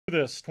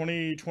This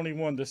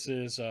 2021. This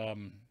is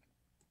Panini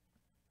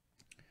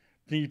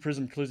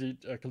Prizm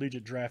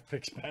Collegiate Draft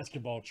Picks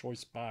Basketball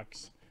Choice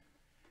Box.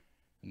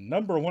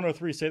 Number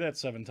 103. Say that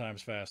 7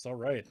 times fast. All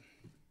right.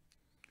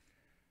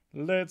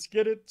 Let's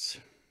get it.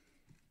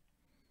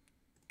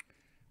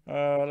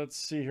 Let's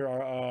see here.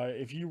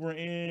 If you were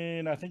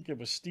in, I think it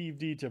was Steve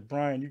D to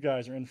Brian. You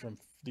guys are in from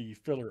the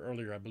filler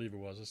earlier, I believe it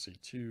was. Let's see.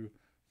 2,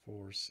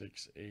 4,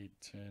 6, 8,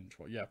 10,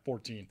 12. Yeah,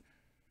 14.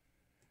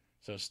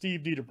 So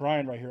Steve D to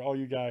Brian right here. All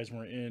you guys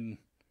were in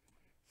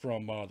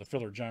from the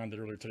filler John did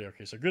earlier today.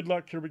 Okay, so good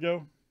luck. Here we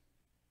go.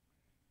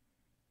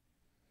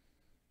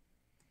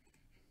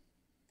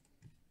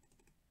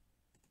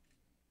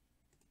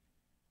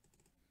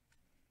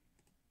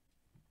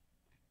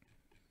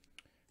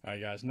 All right,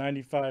 guys.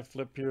 95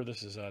 flip here.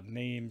 This is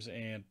names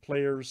and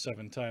players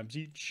 7 times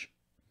each.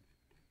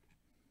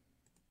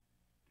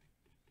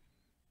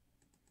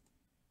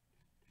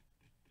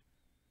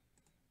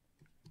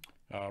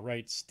 All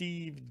right,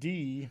 Steve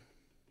D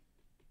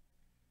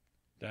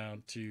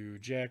down to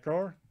Jack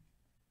R.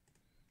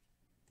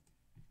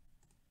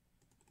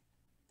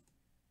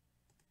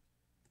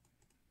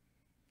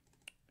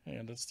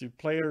 And let's do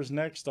players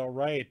next. All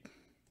right.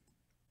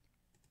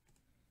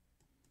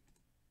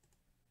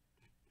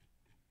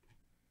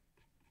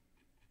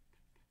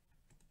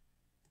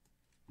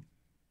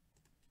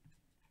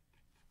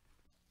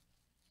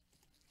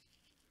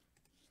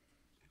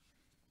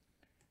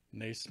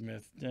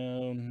 Naismith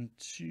down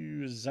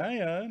to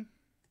Zion.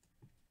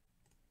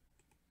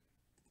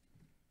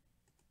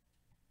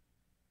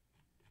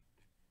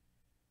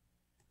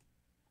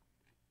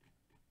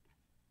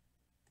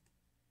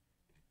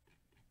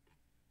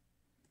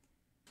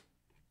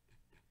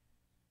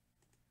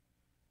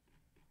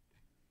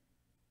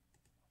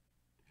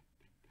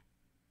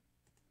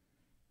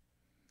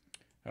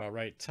 All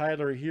right,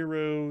 Tyler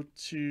Hero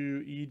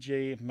to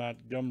EJ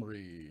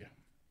Montgomery.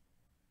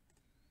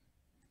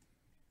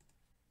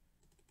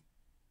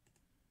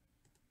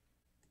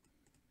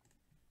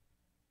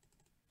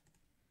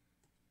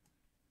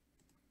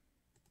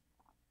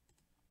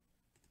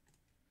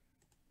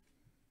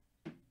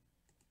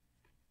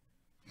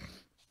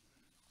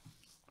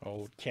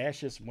 Old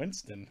Cassius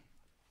Winston.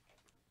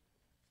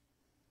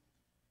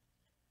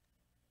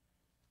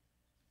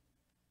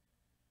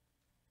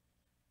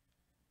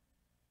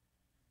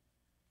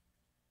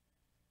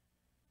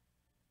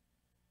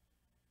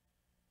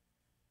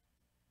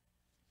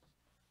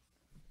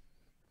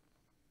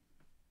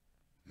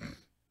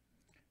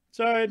 It's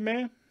all right,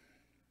 man.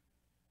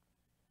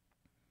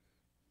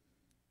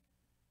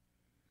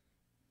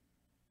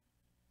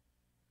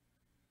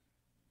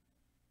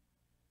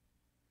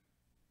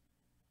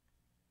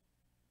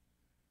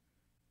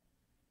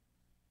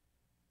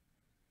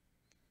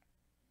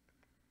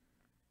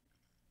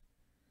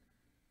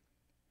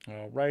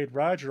 All right,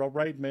 Roger. All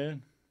right,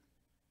 man.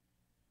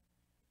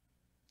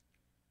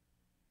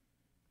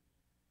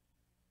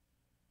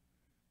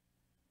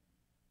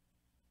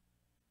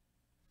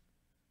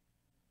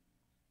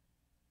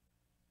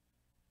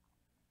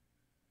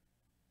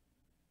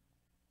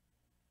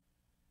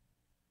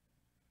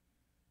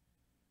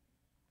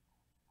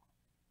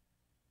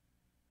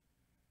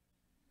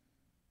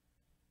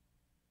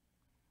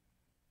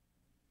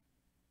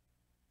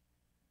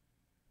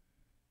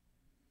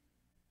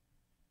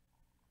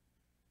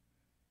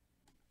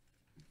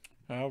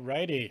 All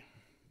righty.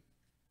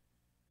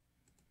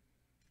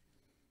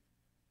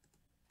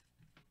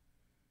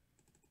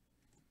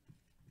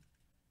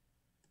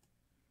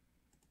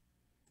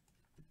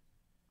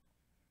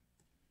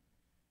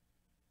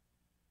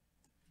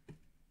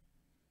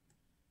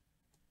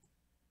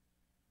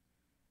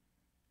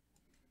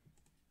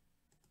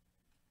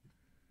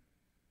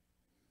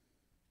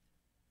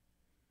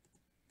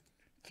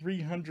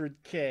 $300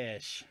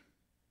 cash.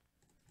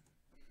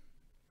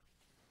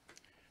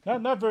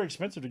 Not very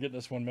expensive to get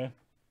this one, man.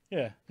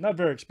 Yeah, not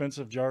very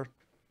expensive jar.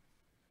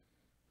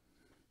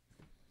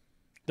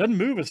 Doesn't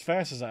move as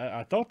fast as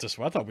I thought this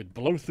would. I thought we'd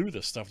blow through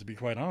this stuff, to be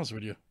quite honest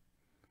with you.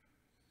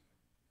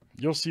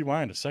 You'll see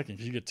why in a second,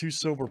 because you get 2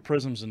 silver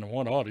prisms and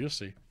 1 auto. You'll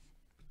see.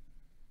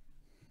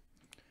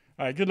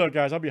 All right, good luck,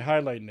 guys. I'll be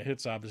highlighting the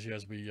hits, obviously,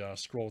 as we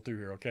scroll through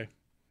here, okay?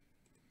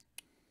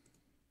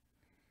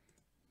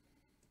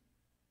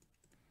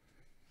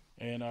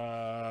 And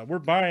we're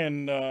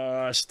buying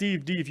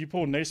Steve D. If you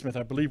pull Naismith,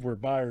 I believe we're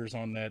buyers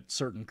on that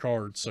certain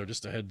card. So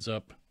just a heads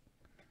up.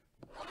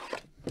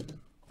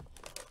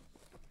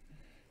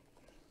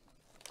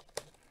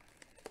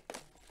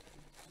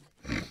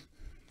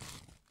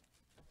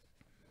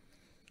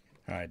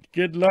 All right.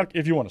 Good luck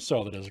if you want to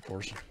sell it, of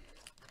course.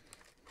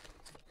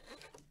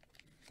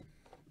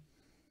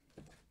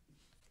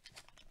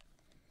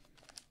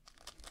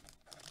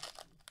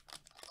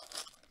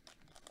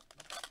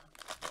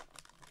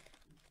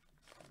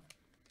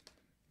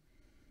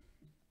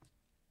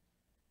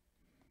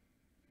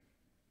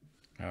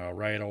 All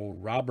right,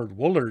 old Robert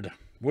Woodard,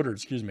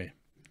 excuse me.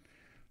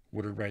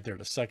 Woodard right there,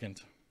 the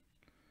second.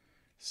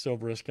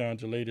 Silverus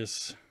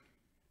Congeladus.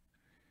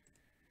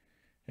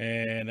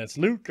 And that's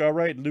Luke. All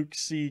right, Luke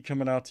C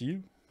coming out to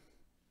you.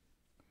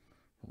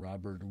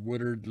 Robert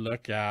Woodard,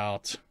 look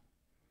out.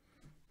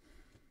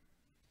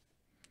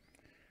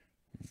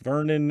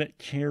 Vernon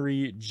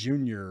Carey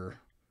Jr.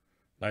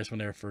 Nice one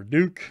there for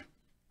Duke.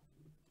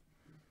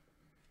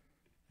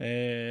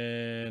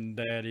 And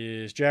that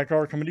is Jack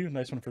R. coming to you.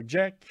 Nice one for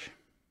Jack.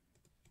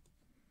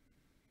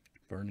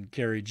 Vernon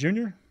Carey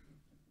Jr.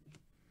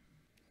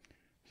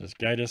 Just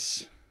guide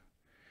us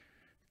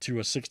to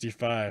a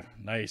 65.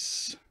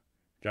 Nice.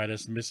 Guide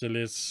us,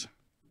 Missilis.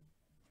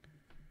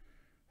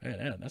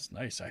 Man, that's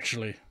nice,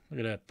 actually. Look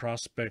at that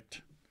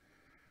prospect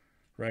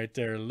right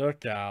there.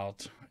 Look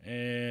out.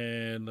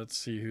 And let's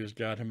see who's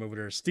got him over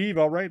there. Steve,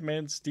 all right,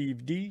 man.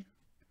 Steve D.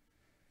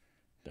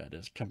 That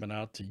is coming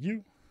out to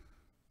you.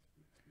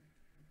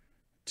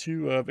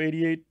 2 of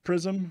 88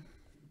 Prizm.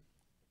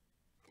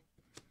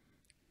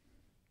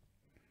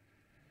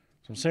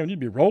 So I'm saying you'd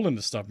be rolling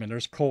this stuff, man.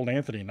 There's Cole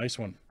Anthony. Nice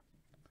one.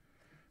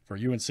 For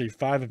UNC,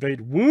 5 of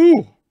 8.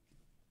 Woo!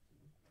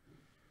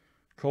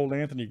 Cole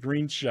Anthony,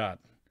 green shot.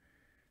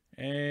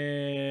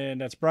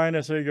 And that's Brian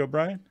S. There you go,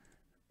 Brian.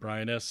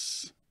 Brian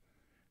S.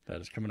 That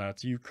is coming out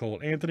to you. Cole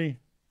Anthony.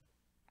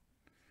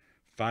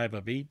 5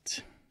 of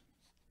 8.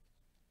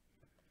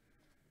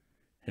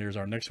 Here's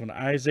our next one.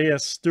 Isaiah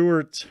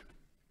Stewart.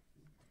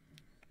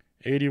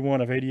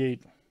 81 of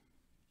 88.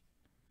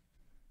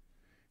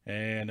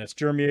 And that's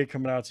Jeremy A.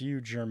 coming out to you.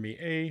 Jeremy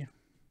A.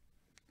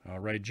 All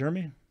right,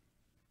 Jeremy.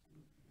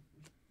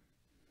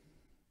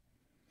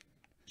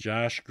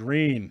 Josh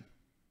Green.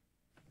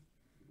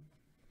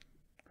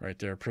 Right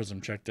there,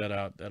 Prizm. Check that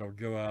out. That'll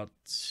go out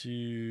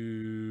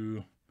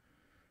to...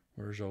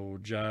 Where's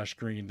old Josh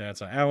Green?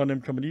 That's Alan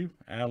M. coming to you.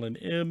 Alan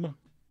M.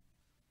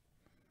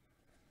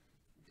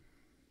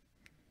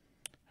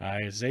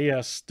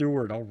 Isaiah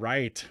Stewart. All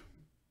right.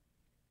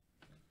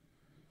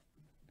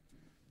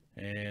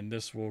 And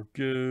this will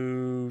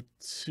go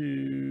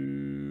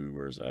to...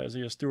 Where's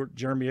Isaiah Stewart?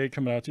 Jeremy A.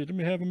 coming out to you. Didn't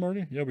we have him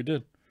already? Yeah, we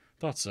did.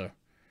 Thought so.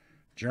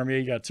 Jeremy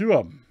A. got 2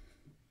 of them.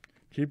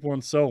 Keep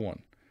one, sell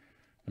one.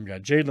 And we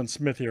got Jalen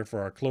Smith here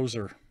for our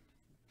closer.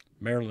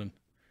 Maryland.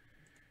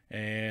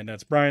 And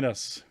that's Brian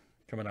S.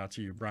 coming out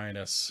to you. Brian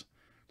S.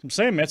 So I'm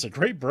saying, man, it's a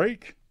great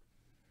break.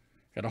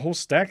 Got a whole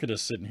stack of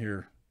this sitting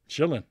here.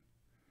 Chilling.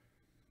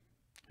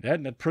 That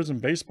and that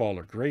Prizm baseball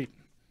are great.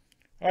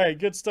 All right,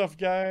 good stuff,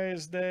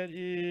 guys. That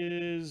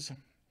is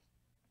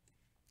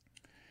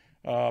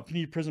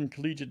Panini Prizm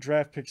Collegiate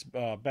Draft Picks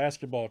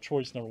Basketball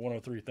Choice number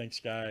 103. Thanks,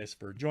 guys,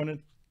 for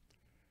joining.